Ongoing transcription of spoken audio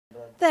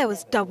There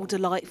was double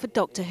delight for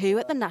Doctor Who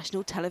at the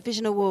National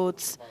Television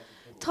Awards.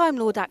 Time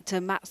Lord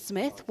actor Matt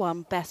Smith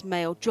won Best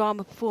Male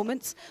Drama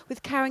Performance,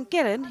 with Karen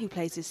Gillan, who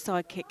plays his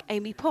sidekick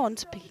Amy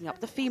Pond, picking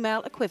up the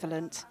female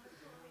equivalent.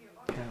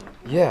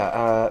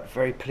 Yeah,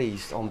 very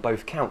pleased on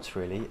both counts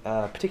really.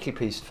 Particularly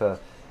pleased for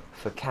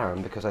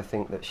Karen, because I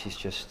think that she's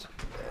just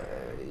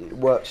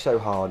worked so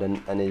hard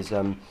and is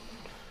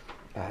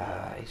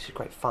it's just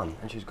great fun,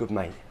 and she's a good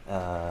mate.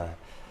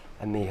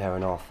 And me, her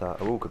and Arthur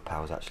are all good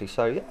pals actually,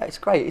 so yeah, it's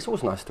great. It's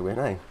always nice to win,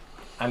 eh?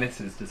 And this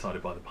is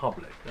decided by the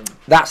public.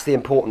 That's the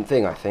important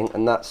thing, I think,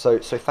 and that's so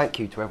thank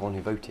you to everyone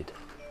who voted.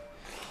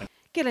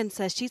 Gillan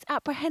says she's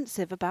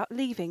apprehensive about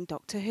leaving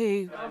Doctor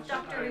Who.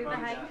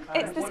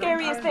 It's the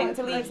scariest thing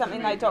to leave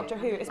something like Doctor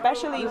Who,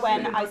 especially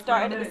when I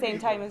started at the same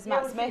time as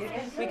Matt Smith.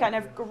 We kind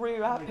of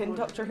grew up in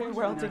Doctor Who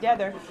world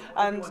together,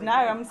 and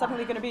now I'm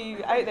suddenly going to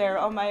be out there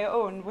on my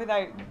own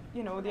without,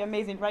 you know, the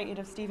amazing writing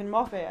of Stephen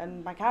Moffat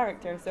and my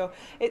character. So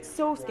it's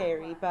so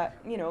scary, but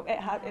you know,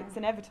 it's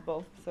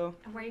inevitable. So.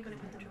 And where are you going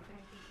to put the trophy?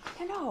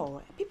 I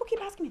know. People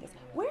keep asking me this.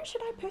 Where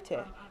should I put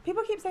it?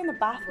 People keep saying the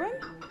bathroom,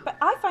 but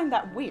I find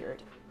that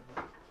weird.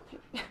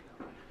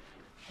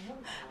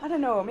 I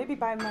don't know, maybe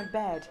by my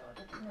bed.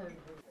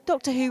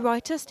 Doctor Who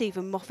writer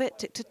Stephen Moffat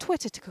took to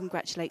Twitter to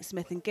congratulate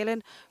Smith and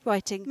Gillan,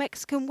 writing,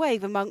 "Mexican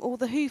wave among all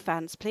the Who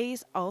fans,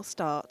 please, I'll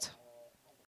start."